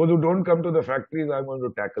 It is those who don't come to the factories. I'm going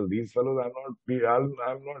to tackle these fellows.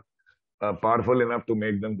 I'm not powerful enough to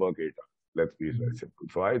make them work 8 hours. Let's be very simple.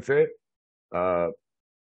 So I say, uh,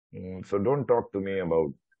 so don't talk to me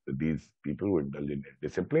about these people who indulge in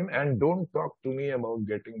discipline, and don't talk to me about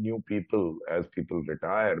getting new people as people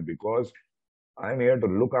retire, because I'm here to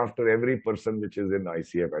look after every person which is in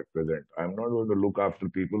ICF at present. I'm not going to look after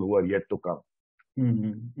people who are yet to come.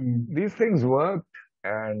 Mm-hmm. These things work,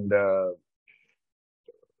 and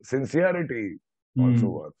sincerity also Mm-hmm.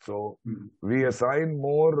 works. So we assign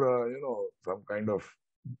more, some kind of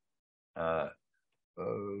uh,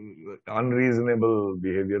 unreasonable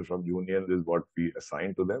behavior from unions is what we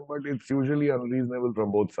assign to them, but it's usually unreasonable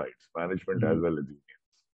from both sides, management as Mm-hmm. well as union.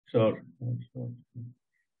 Sure. Sure.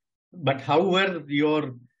 But how were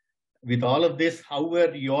with all of this, how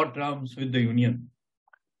were your terms with the union?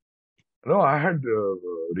 No, I had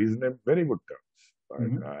reasonable, very good terms.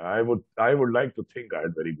 Mm-hmm. I would like to think I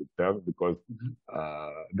had very good terms because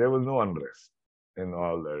Mm-hmm. there was no unrest in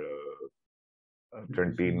all the This is,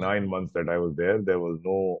 29 months that I was there. There was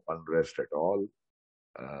no unrest at all.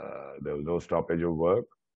 There was no stoppage of work.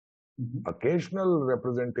 mm-hmm. Occasional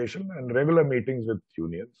representation and regular meetings with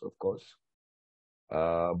unions, of course,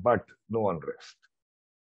 but no unrest.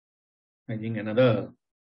 I think another,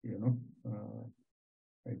 you know,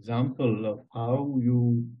 example of how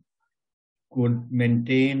you could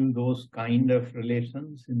maintain those kind of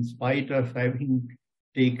relations in spite of having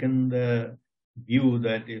taken the view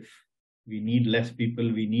that if we need less people,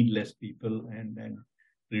 we need less people, and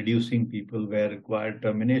reducing people where required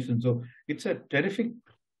termination. So it's a terrific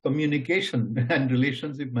communication and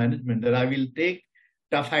relationship management that I will take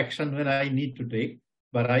tough action when I need to take,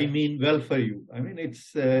 but I mean well for you. I mean,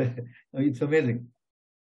 it's amazing.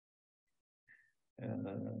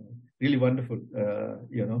 Really wonderful,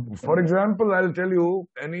 For example, I'll tell you,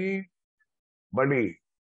 anybody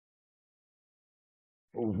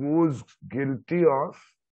who's guilty of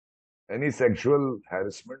any sexual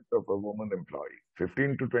harassment of a woman employee.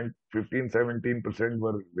 15 to 20, 15, 17%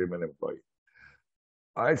 were women employees.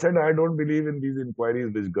 I said, I don't believe in these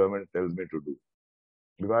inquiries which government tells me to do.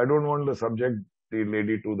 Because I don't want to subject the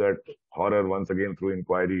lady to that horror once again through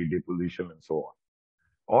inquiry, deposition, and so on.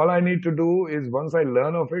 All I need to do is once I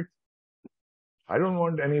learn of it, I don't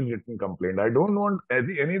want any written complaint. I don't want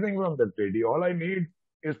anything from that lady. All I need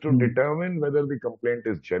is to determine whether the complaint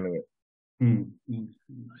is genuine.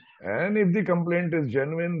 And if the complaint is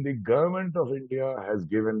genuine, the government of India has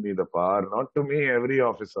given me the power, not to me, every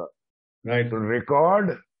officer, to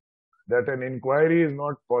record that an inquiry is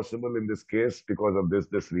not possible in this case because of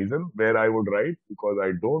this reason, where I would write, because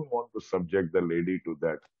I don't want to subject the lady to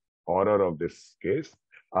that horror of this case.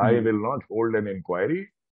 I will not hold an inquiry.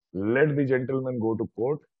 Let the gentleman go to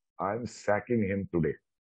court. I'm sacking him today.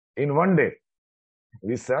 In one day,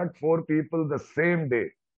 we sacked 4 people the same day.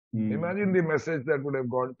 Imagine the message that would have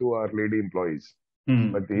gone to our lady employees.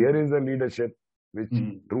 But here is a leadership which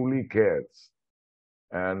truly cares.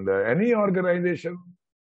 And any organization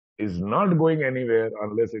is not going anywhere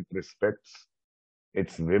unless it respects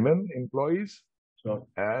its women employees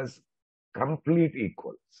as complete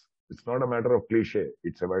equals. It's not a matter of cliche.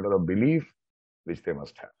 It's a matter of belief which they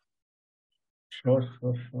must have. Sure.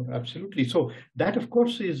 Absolutely. So that, of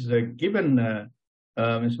course, is given,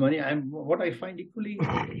 Ms. Mani. What I find equally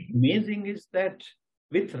amazing is that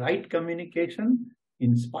with right communication,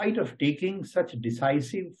 in spite of taking such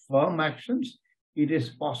decisive, firm actions, it is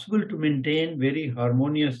possible to maintain very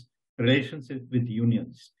harmonious relationships with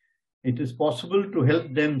unions. It is possible to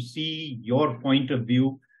help them see your point of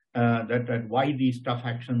view that why these tough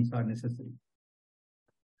actions are necessary.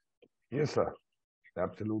 Yes, sir.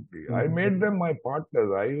 Absolutely. I made them my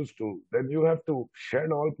partners. I used to. Then you have to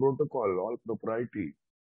shed all protocol, all propriety.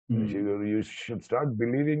 You should start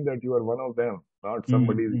believing that you are one of them, not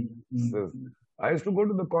somebody says. I used to go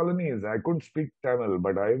to the colonies. I couldn't speak Tamil,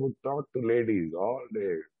 but I would talk to ladies all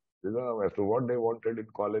day, as to what they wanted in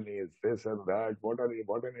colonies, this and that. What an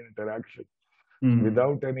interaction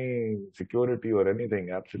without any security or anything.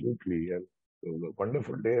 Absolutely, and so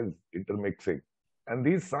wonderful days intermixing. And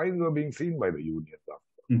these signs were being seen by the unions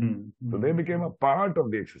after. So they became a part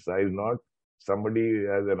of the exercise, not somebody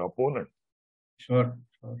as an opponent. Sure.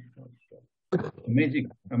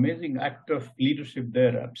 Amazing act of leadership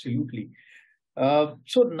there, absolutely.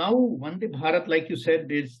 So now Vande Bharat, like you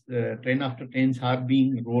said, is train after trains are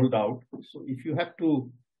being rolled out. So if you have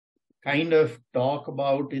to kind of talk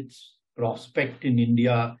about its prospect in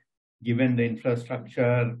India, given the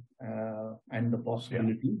infrastructure and the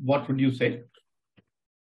possibility, what would you say?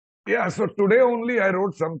 Yeah, so today only I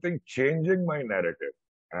wrote something changing my narrative.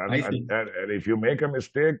 And if you make a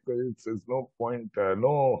mistake, it's no point,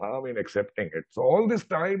 no harm in accepting it. So all this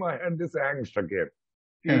time I had this angst again.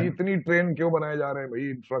 कि इतनी train क्यों बनाए जा रहे हैं भाई,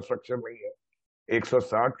 infrastructure नहीं है.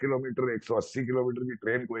 160 किलोमीटर 180 किलोमीटर की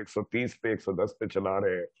ट्रेन को 130 पे 110 पे चला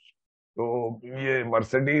रहे हैं. तो ये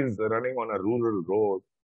Mercedes running on a rural road.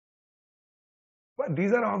 But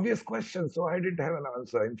these are obvious questions, so I didn't have an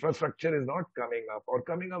answer. Infrastructure is not coming up or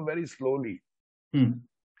coming up very slowly.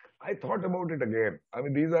 I thought about it again. I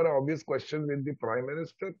mean, these are obvious questions with the Prime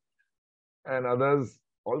Minister and others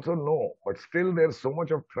also know, but still there's so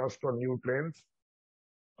much of thrust on new trains.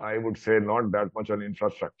 I would say not that much on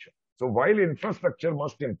infrastructure. So while infrastructure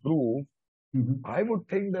must improve, I would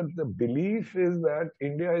think that the belief is that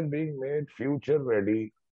India is being made future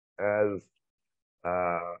ready as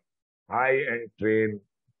a high-end train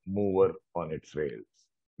mover on its rails.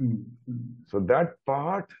 So that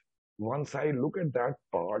part, once I look at that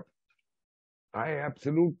part, I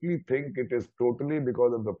absolutely think it is totally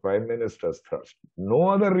because of the Prime Minister's thrust. No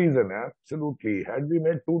other reason, absolutely. Had we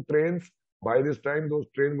made 2 trains, by this time those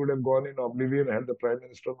trains would have gone in oblivion had the Prime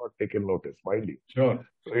Minister not taken notice, mind you. Sure.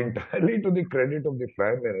 So entirely to the credit of the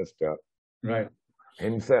Prime Minister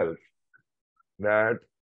himself, that,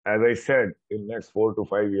 as I said, in next 4 to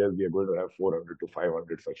 5 years, we are going to have 400 to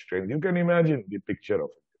 500 such trains. You can imagine the picture of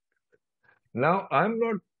it. Now, I'm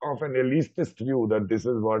not of an elitist view that this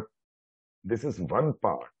is one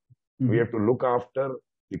part. We have to look after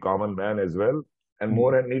the common man as well, and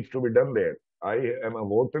more needs to be done there. I am a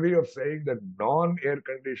votary of saying that non-air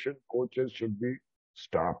conditioned coaches should be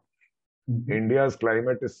stopped. India's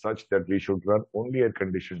climate is such that we should run only air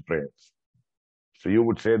conditioned trains. So you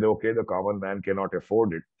would say that, okay, the common man cannot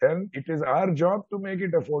afford it. Then it is our job to make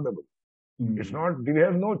it affordable. It's not, we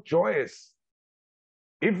have no choice.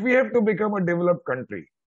 If we have to become a developed country,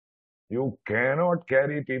 you cannot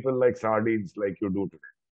carry people like sardines like you do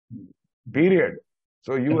today. Period.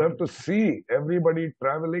 So you have to see everybody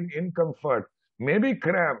traveling in comfort, maybe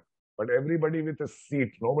cramped, but everybody with a seat,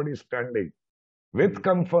 nobody standing, with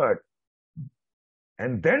comfort,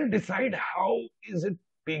 and then decide how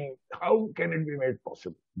can it be made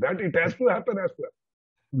possible? That it has to happen as well.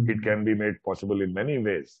 It can be made possible in many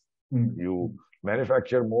ways. You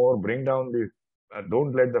manufacture more, bring down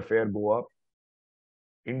don't let the fare go up.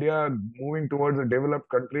 India moving towards a developed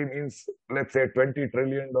country means, let's say, $20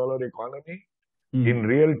 trillion economy. In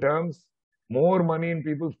real terms, more money in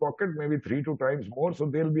people's pocket, maybe 3 to 2 times more, so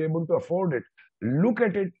they'll be able to afford it. Look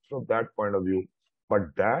at it from that point of view.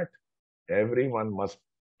 But that everyone must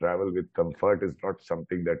travel with comfort is not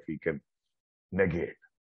something that we can negate.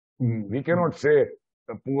 We cannot say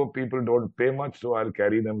the poor people don't pay much, so I'll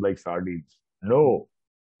carry them like sardines. No,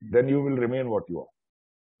 then you will remain what you are.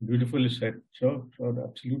 Beautifully said. Sure,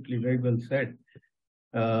 absolutely, very well said.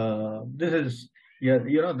 This is,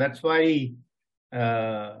 that's why,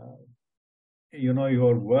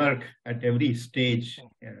 your work at every stage,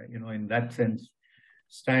 in that sense,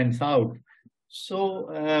 stands out.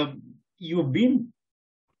 So you've been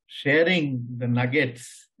sharing the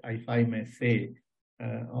nuggets, if I may say,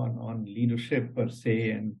 on leadership per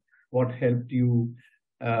se, and what helped you,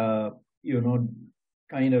 kind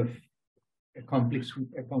of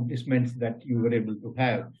accomplishments that you were able to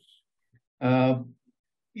have.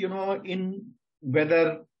 In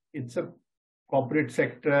whether it's a corporate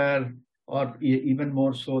sector or even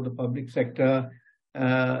more so the public sector,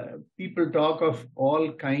 people talk of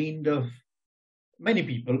all kind of, many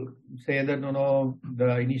people say that,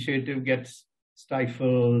 the initiative gets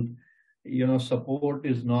stifled, support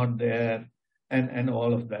is not there, and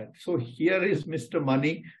all of that. So here is Mr.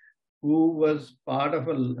 Money, who was part of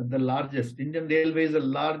the largest, Indian Railways is the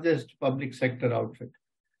largest public sector outfit,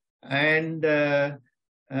 and a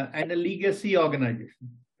legacy organization,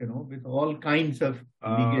 with all kinds of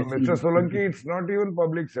legacy. Mr. Solanki, it's not even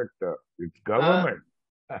public sector, it's government.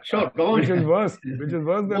 Sure, government. Which is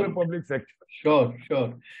worse than a public sector. Sure.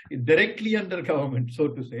 Directly under government, so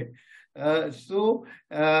to say.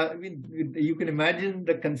 You can imagine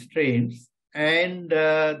the constraints, and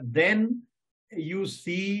then you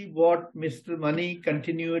see what Mr. Money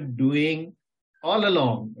continued doing all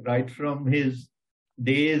along, right from his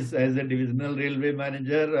days as a divisional railway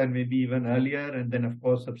manager, and maybe even earlier, and then, of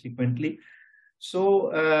course, subsequently.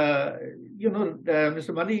 So,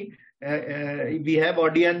 Mr. Money, we have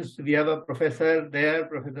audience, we have a professor there,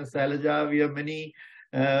 Professor Salaja, we have many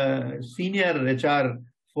senior HR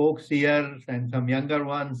folks here and some younger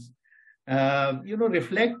ones.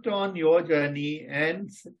 Reflect on your journey and,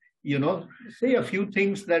 say a few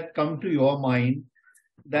things that come to your mind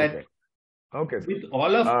that with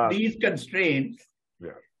all of these constraints,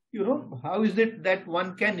 how is it that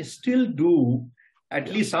one can still do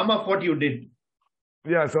at least some of what you did?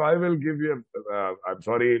 Yeah, so I will give you, I'm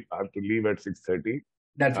sorry, I have to leave at 6:30.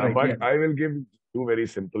 That's right. But I will give 2 very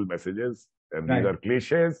simple messages, and these are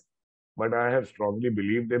cliches, but I have strongly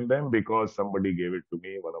believed in them because somebody gave it to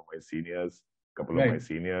me, one of my seniors, couple of my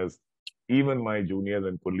seniors, even my juniors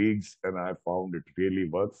and colleagues, and I found it really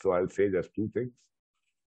works. So I'll say just 2 things.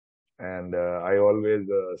 And I always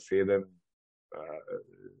say them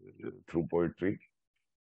through poetry.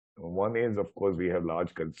 One is, of course, we have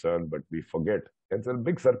large concern, but we forget. It's a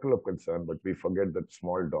big circle of concern, but we forget that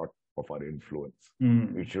small dot of our influence.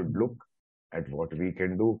 We should look at what we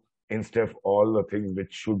can do instead of all the things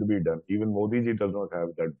which should be done. Even Modi ji does not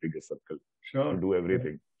have that big a circle to do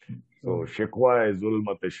everything. So, shikwa e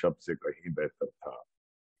zulmat shab se kahin behtar tha.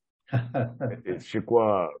 Shikwa,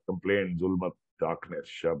 complaint, zulmat, darkness,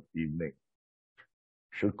 shab, evening.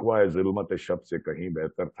 शिकवा जुल्मत शब से कहीं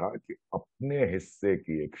बेहतर था कि अपने हिस्से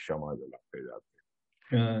की एक क्षमा जलाते जाते.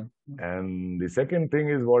 And the second thing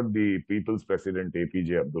is what the people's president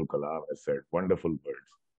APJ Abdul Kalam has said. Wonderful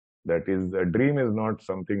words. That is, a dream is not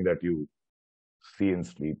something that you see in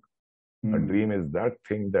sleep. A dream is that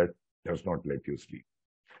thing that does not let you sleep.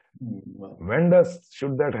 When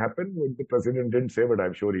should that happen? What the president didn't say, but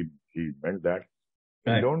I'm sure he meant that.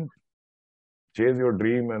 You don't chase your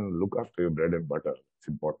dream and look after your bread and butter. It's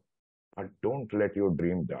important. But don't let your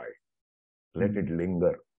dream die. Let it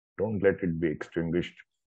linger. Don't let it be extinguished.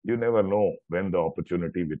 You never know when the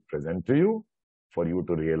opportunity will present to you for you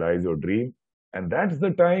to realize your dream. And that's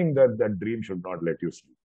the time that that dream should not let you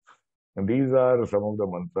sleep. And these are some of the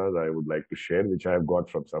mantras I would like to share, which I have got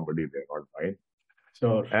from somebody, they're not mine.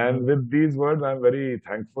 Sure. And with these words, I'm very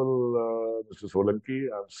thankful, Mr. Solanki.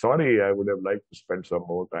 I'm sorry, I would have liked to spend some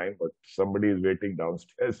more time, but somebody is waiting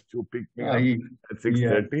downstairs to pick me up at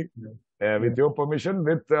 6:30. With your permission,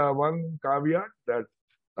 with one caveat that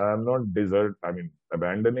I'm not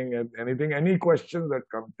abandoning anything. Any questions that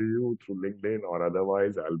come to you through LinkedIn or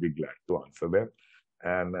otherwise, I'll be glad to answer them.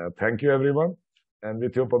 And thank you, everyone. And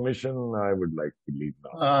with your permission, I would like to leave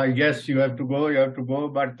now. Yes, you have to go. You have to go.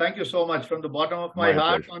 But thank you so much from the bottom of my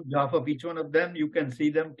heart. Pleasure. On behalf of each one of them, you can see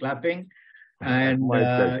them clapping. And,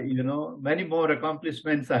 many more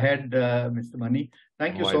accomplishments ahead, Mr. Mani.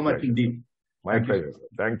 Thank you so much indeed. My pleasure.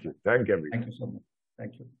 Thank you. Thank everyone. Thank you so much.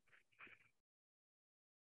 Thank you.